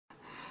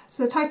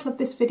So the title of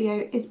this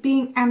video is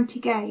Being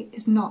Anti-Gay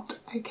is Not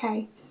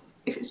Okay.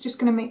 If it's just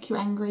going to make you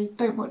angry,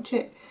 don't watch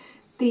it.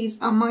 These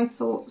are my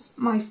thoughts,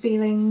 my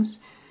feelings,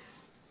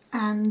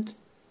 and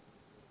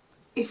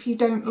if you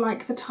don't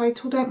like the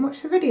title, don't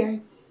watch the video.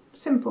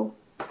 Simple.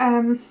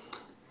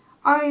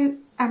 I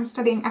am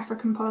studying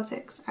African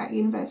politics at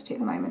university at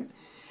the moment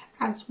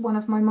as one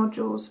of my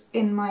modules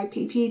in my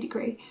PPE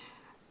degree,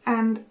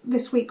 and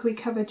this week we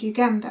covered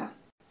Uganda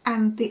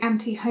and the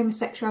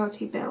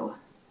Anti-Homosexuality Bill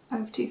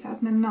of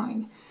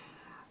 2009.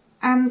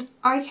 And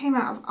I came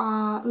out of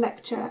our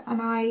lecture and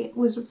I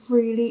was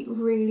really,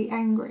 really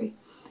angry,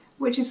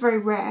 which is very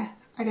rare.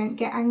 I don't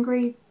get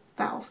angry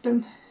that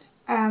often.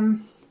 I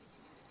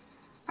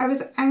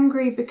was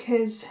angry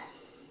because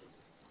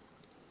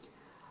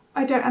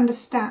I don't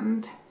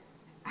understand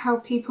how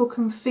people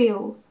can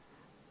feel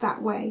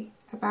that way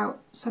about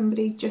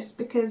somebody just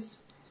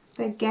because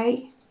they're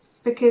gay,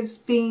 because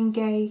being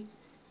gay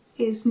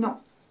is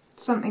not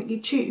something you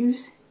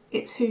choose,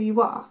 it's who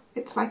you are.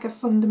 It's like a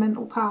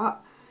fundamental part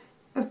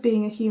of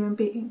being a human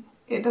being.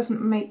 It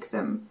doesn't make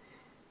them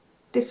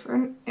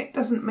different, it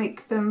doesn't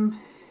make them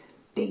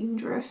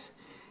dangerous,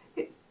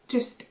 it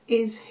just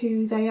is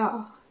who they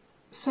are.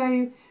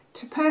 So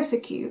to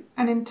persecute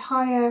an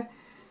entire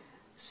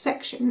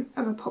section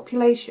of a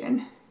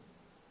population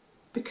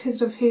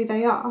because of who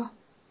they are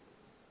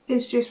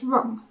is just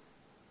wrong.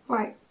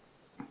 Like,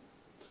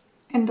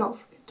 end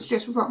of. It's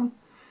just wrong.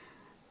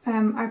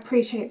 I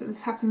appreciate that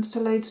this happens to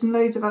loads and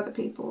loads of other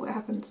people. It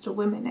happens to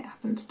women, it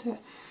happens to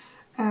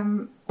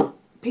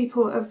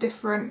people of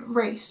different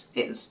race.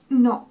 It's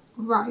not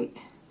right,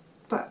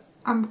 but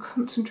I'm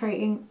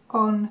concentrating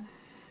on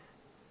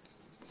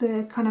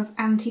the kind of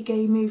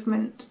anti-gay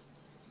movement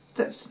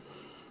that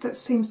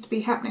seems to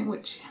be happening,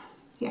 which,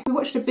 yeah. We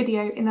watched a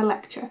video in a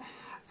lecture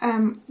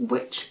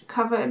which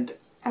covered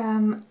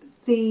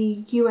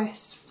the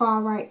US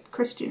far-right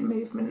Christian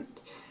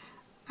movement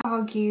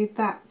argued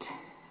that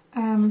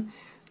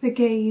the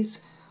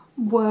gays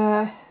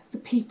were the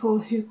people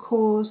who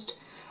caused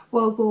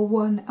World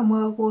War I and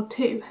World War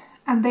II,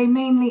 and they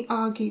mainly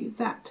argue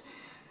that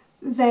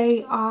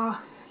the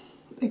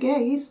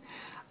gays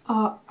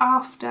are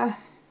after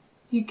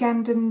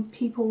Ugandan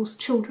people's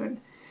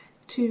children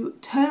to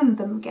turn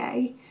them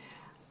gay,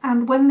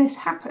 and when this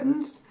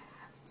happens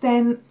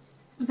then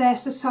their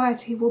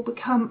society will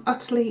become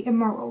utterly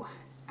immoral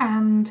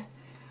and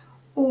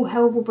all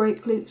hell will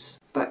break loose.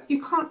 But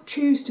you can't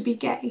choose to be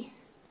gay.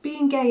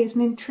 Being gay is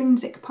an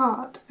intrinsic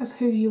part of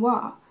who you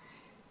are.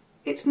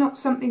 It's not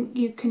something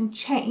you can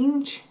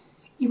change.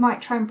 You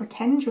might try and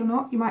pretend you're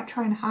not, you might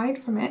try and hide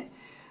from it,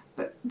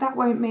 but that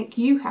won't make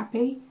you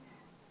happy,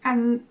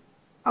 and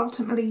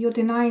ultimately you're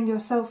denying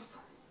yourself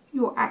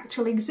your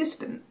actual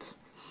existence.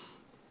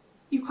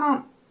 You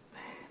can't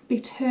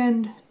be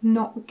turned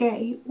not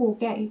gay, or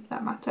gay for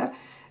that matter.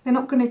 They're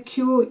not going to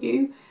cure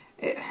you.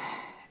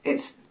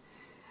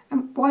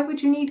 And why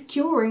would you need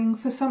curing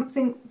for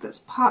something that's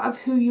part of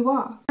who you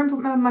are? I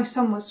remember when my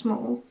son was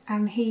small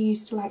and he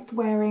used to like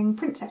wearing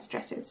princess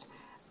dresses,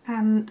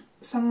 and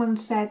someone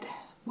said,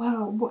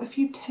 well, what if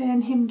you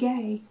turn him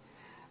gay?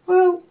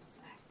 Well,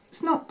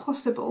 it's not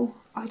possible,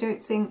 I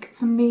don't think,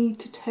 for me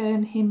to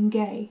turn him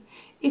gay.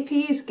 If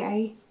he is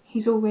gay,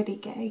 he's already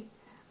gay,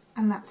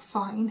 and that's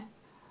fine.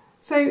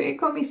 So it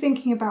got me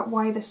thinking about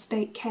why the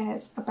state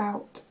cares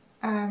about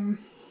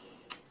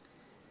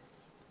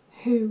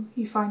who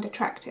you find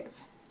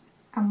attractive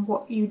and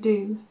what you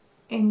do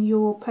in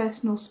your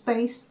personal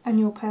space and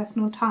your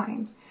personal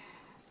time.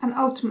 And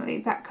ultimately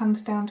that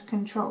comes down to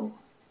control.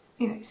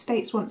 You know,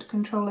 states want to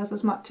control us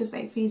as much as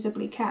they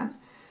feasibly can,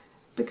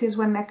 because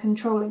when they're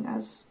controlling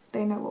us,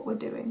 they know what we're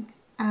doing.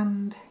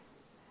 And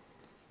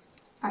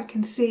I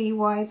can see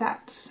why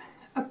that's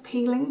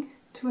appealing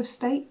to a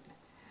state,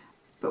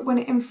 but when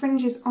it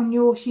infringes on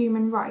your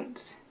human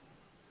rights,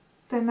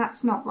 then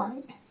that's not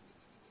right.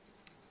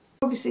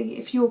 Obviously,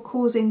 if you're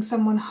causing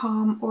someone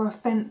harm or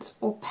offence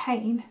or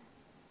pain,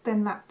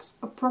 then that's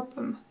a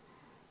problem.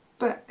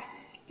 But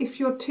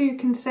if you're two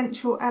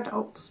consensual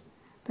adults,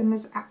 then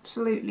there's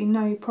absolutely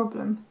no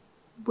problem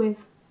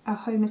with a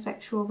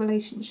homosexual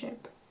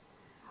relationship.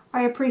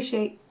 I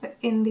appreciate that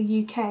in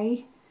the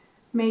UK,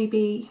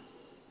 maybe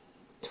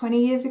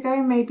 20 years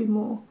ago, maybe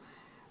more,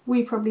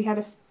 we probably had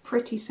a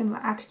pretty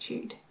similar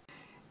attitude.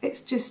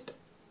 It just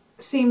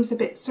seems a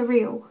bit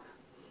surreal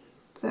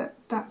that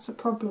that's a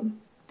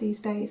problem these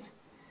days,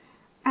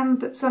 and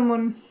that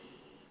someone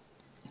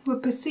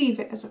would perceive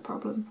it as a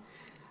problem.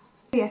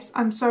 Yes,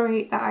 I'm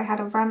sorry that I had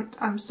a rant.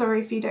 I'm sorry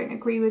if you don't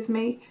agree with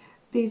me.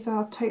 These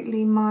are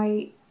totally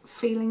my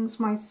feelings,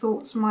 my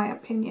thoughts, my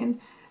opinion,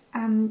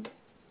 and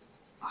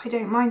I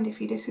don't mind if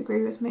you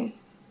disagree with me,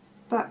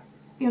 but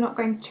you're not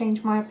going to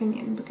change my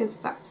opinion, because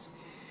that's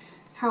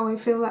how I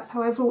feel, that's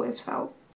how I've always felt.